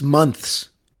 6 months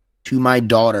to my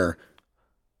daughter,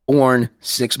 born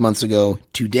 6 months ago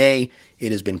today.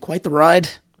 It has been quite the ride,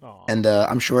 and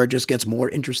I'm sure it just gets more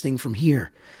interesting from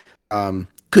here.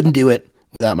 Couldn't do it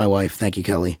without my wife. Thank you,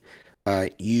 Kelly.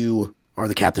 You are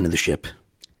the captain of the ship,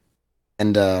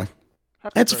 and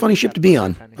that's a funny ship to be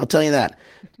on. I'll tell you that.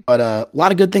 But a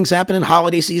lot of good things happening.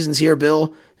 Holiday season's here,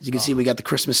 Bill. As you can see, we got the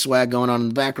Christmas swag going on in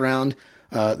the background.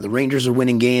 The Rangers are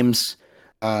winning games.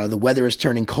 The weather is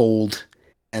turning cold,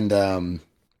 and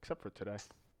except for today.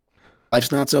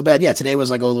 Life's not so bad. Yeah, today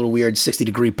was like a little weird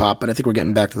 60-degree pop, but I think we're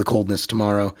getting back to the coldness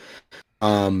tomorrow.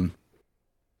 But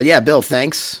yeah, Bill,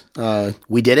 thanks.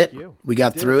 We did it. We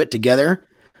got through it together.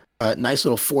 Nice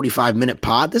little 45-minute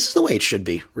pod. This is the way it should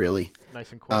be, really.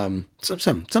 Nice and cool.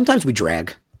 Sometimes we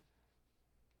drag.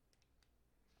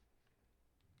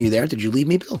 You there? Did you leave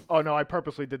me, Bill? Oh, no, I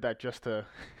purposely did that just to...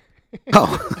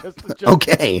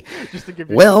 Okay. Just to give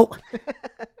you... Well,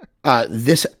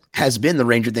 this has been the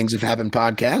Ranger Things Have Happened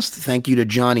podcast. Thank you to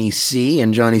Johnny C.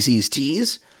 and Johnny C's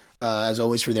Tees, as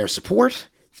always, for their support.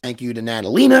 Thank you to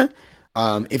Natalina.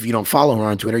 If you don't follow her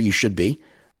on Twitter, you should be.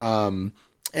 And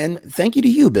thank you to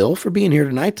you, Bill, for being here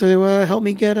tonight to help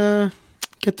me get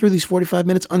through these 45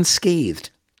 minutes unscathed.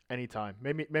 Anytime.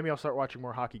 Maybe I'll start watching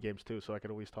more hockey games, too, so I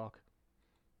can always talk.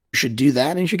 You should do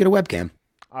that, and you should get a webcam.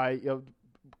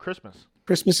 Christmas.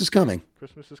 Christmas is coming.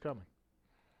 Christmas is coming.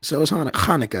 So is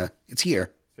Hanukkah. It's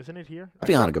here. Isn't it here?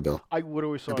 Happy Hanukkah, Bill. I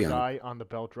literally saw a guy on the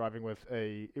belt driving with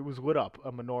it was lit up,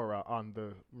 a menorah on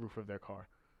the roof of their car.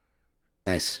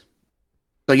 Nice.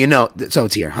 So so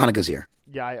it's here. Hanukkah's here.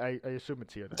 Yeah, I assume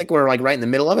it's here then. I think we're like right in the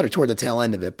middle of it or toward the tail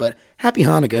end of it. But happy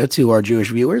Hanukkah to our Jewish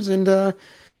viewers. And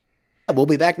we'll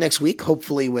be back next week,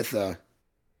 hopefully with a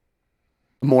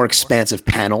more expansive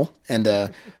panel and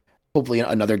hopefully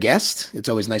another guest. It's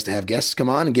always nice to have guests come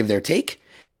on and give their take.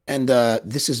 And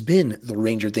this has been the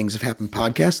Ranger Things Have Happened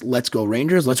podcast. Let's go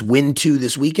Rangers. Let's win 2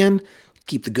 this weekend.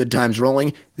 Keep the good times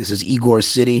rolling. This is Igor's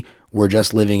City. We're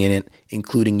just living in it,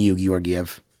 including you,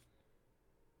 Georgiev.